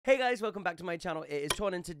Hey guys, welcome back to my channel. It is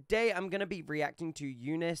Torn, and today I'm going to be reacting to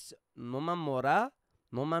UNIS Momamora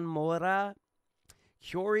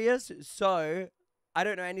Curious. So, I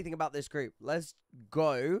don't know anything about this group. Let's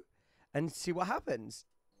go and see what happens.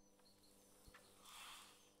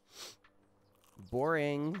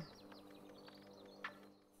 Boring.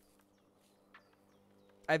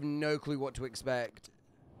 I have no clue what to expect.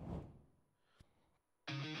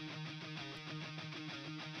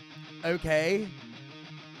 Okay.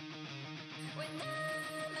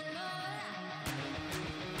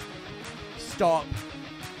 Stop.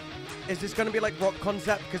 Is this going to be like rock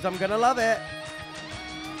concept? Because I'm going to love it.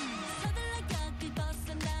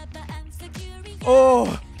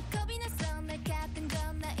 Oh.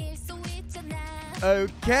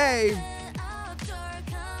 Okay.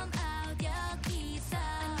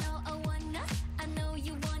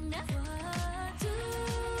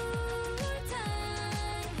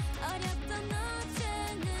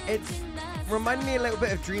 It's reminding me a little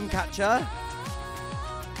bit of Dreamcatcher,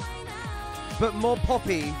 but more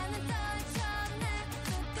poppy.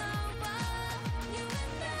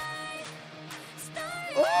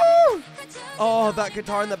 Ooh! Oh, that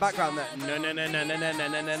guitar in the background. That no no no no no no no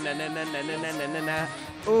no no no no no no no no no.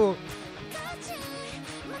 Ooh.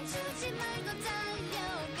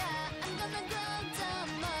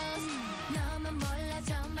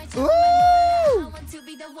 Ooh!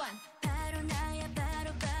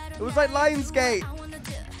 It was like Lionsgate.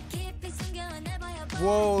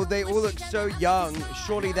 Whoa, they all look so young.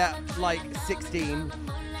 Surely they're like 16.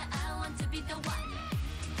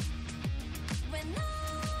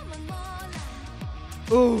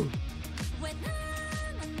 Ooh.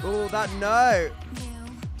 Ooh, that note.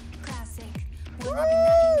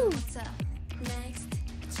 Woo!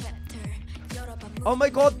 Oh my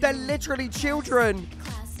god, they're literally children.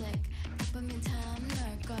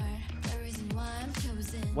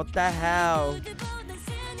 What the hell?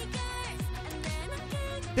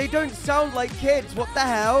 They don't sound like kids. What the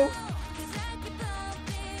hell?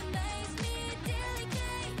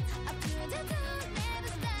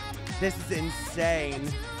 This is insane.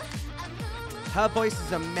 Her voice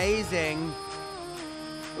is amazing.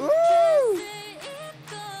 Woo!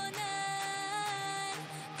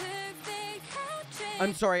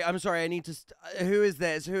 I'm sorry. I need to. Who is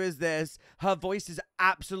this? Who is this? Her voice is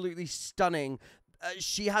absolutely stunning.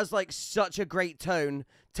 She has like such a great tone.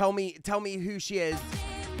 Tell me who she is.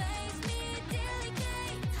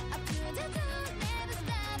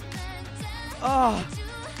 Oh.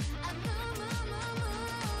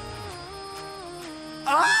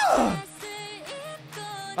 Ah!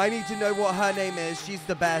 I need to know what her name is. She's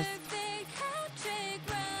the best.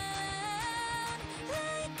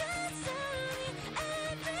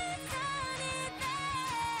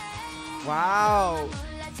 Wow.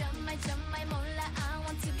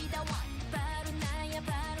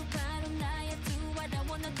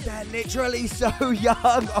 They're literally so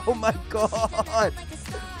young. Oh my god.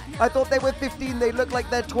 I thought they were 15. They look like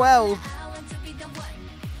they're 12.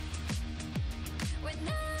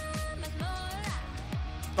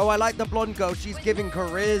 Oh, I like the blonde girl. She's giving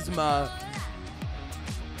charisma.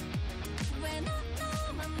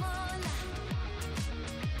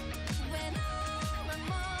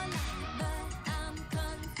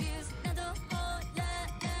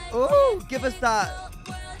 Ooh, give us that.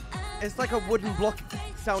 It's like a wooden block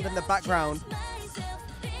sound in the background.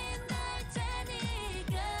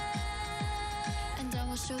 And I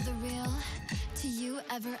will show the real to you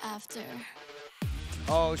ever after.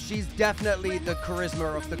 Oh, she's definitely the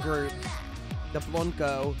charisma of the group. The blonde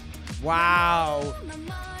girl. Wow.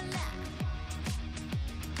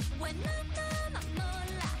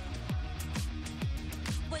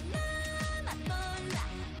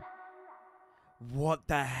 What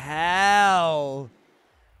the hell?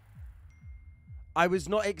 I was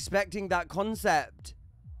not expecting that concept.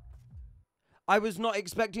 I was not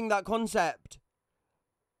expecting that concept.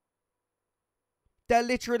 They're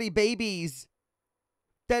literally babies.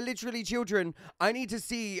 They're literally children. I need to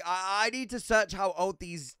see. I need to search how old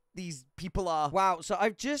these people are. Wow. So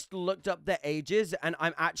I've just looked up their ages, and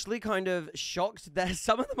I'm actually kind of shocked that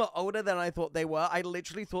some of them are older than I thought they were. I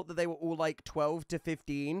literally thought that they were all like 12 to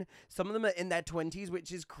 15. Some of them are in their 20s,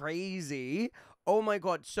 which is crazy. Oh my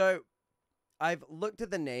god. So I've looked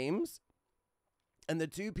at the names, and the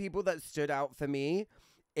two people that stood out for me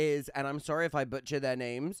is, and I'm sorry if I butcher their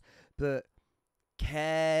names, but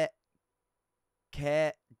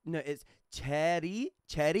no, it's Cherry.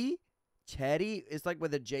 It's like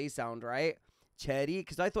with a J sound, right? Cherry,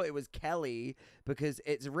 because I thought it was Kelly because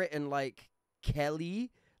it's written like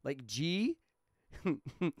Kelly, like G.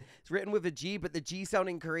 It's written with a G, but the G sound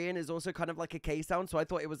in Korean is also kind of like a K sound. So I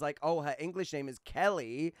thought it was like, oh, her English name is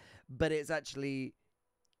Kelly, but it's actually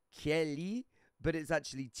Kelly, but it's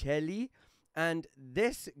actually Chelly. And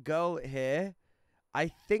this girl here, I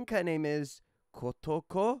think her name is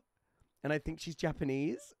Kotoko, and I think she's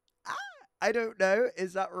Japanese. I don't know.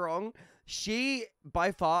 Is that wrong? She,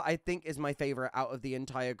 by far, I think is my favorite out of the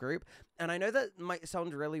entire group. And I know that might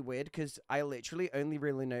sound really weird because I literally only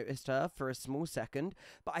really noticed her for a small second.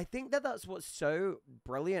 But I think that that's what's so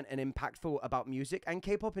brilliant and impactful about music and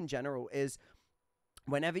K-pop in general is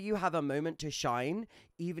whenever you have a moment to shine,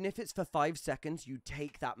 even if it's for 5 seconds, you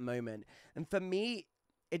take that moment. And for me,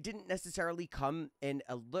 it didn't necessarily come in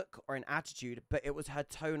a look or an attitude, but it was her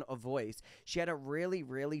tone of voice. She had a really,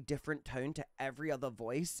 really different tone to every other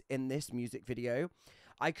voice in this music video.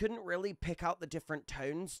 I couldn't really pick out the different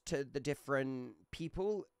tones to the different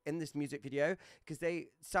people in this music video because they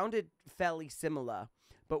sounded fairly similar.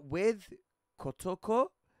 But with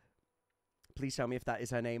Kotoko, please tell me if that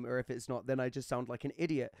is her name, or if it's not, then I just sound like an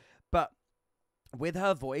idiot. But with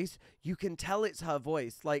her voice, you can tell it's her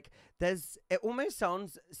voice. Like, it almost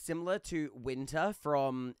sounds similar to Winter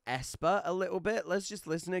from Esper a little bit. Let's just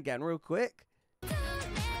listen again real quick.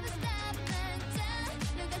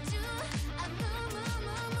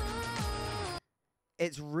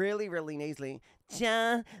 It's really, really nasally.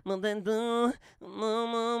 It's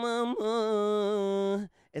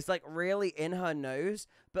like really in her nose,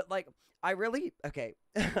 but like, okay,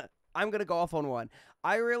 I'm going to go off on one.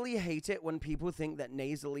 I really hate it when people think that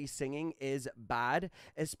nasally singing is bad,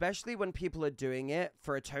 especially when people are doing it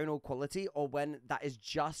for a tonal quality or when that is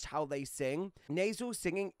just how they sing. Nasal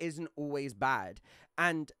singing isn't always bad.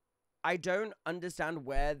 And I don't understand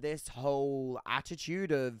where this whole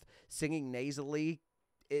attitude of singing nasally,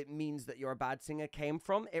 it means that you're a bad singer came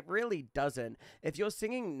from. It really doesn't. If you're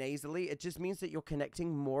singing nasally, it just means that you're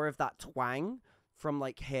connecting more of that twang from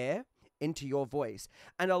like here into your voice.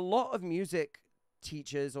 And a lot of music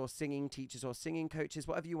teachers or singing coaches,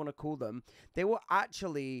 whatever you want to call them, they will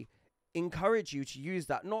actually encourage you to use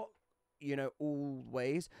that. Not,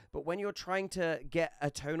 always, but when you're trying to get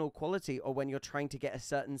a tonal quality or when you're trying to get a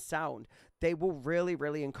certain sound, they will really,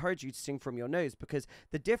 really encourage you to sing from your nose, because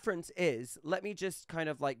the difference is, let me just kind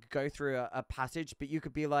of like go through a passage, but you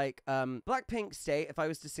could be like, Blackpink Stay, if I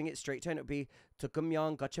was to sing it straight tone, it would be,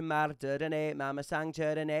 mama sang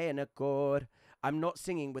and a chord. I'm not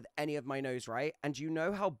singing with any of my nose, right? And you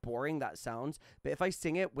know how boring that sounds? But if I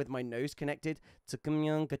sing it with my nose connected,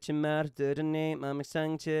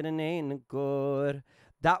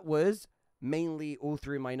 that was mainly all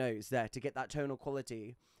through my nose there to get that tonal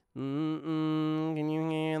quality. Can you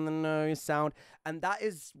hear the nose sound? And that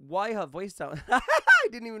is why her voice sound. I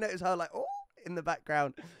didn't even notice her like, oh, in the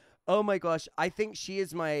background. Oh my gosh. I think she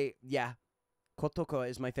is Kotoko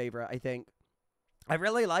is my favorite, I think. I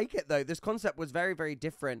really like it, though. This concept was very, very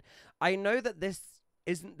different. I know that this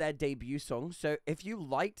isn't their debut song, so if you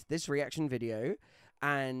liked this reaction video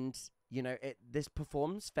and, this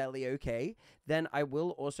performs fairly okay, then I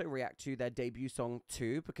will also react to their debut song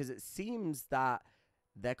too, because it seems that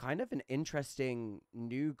they're kind of an interesting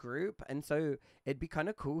new group, and so it'd be kind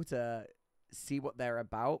of cool to see what they're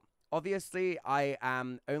about. Obviously, I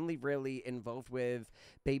am only really involved with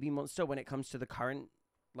Baby Monster when it comes to the current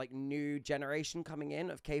new generation coming in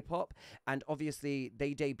of K-pop, and obviously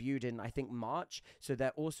they debuted in I think March, so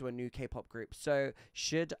they're also a new K-pop group. So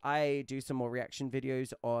should I do some more reaction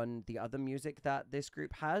videos on the other music that this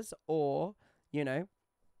group has, or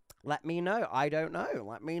let me know. I don't know,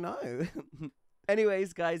 let me know.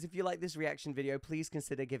 Anyways, guys, if you like this reaction video, please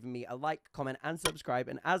consider giving me a like, comment, and subscribe,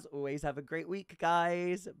 and as always, have a great week,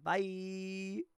 guys. Bye.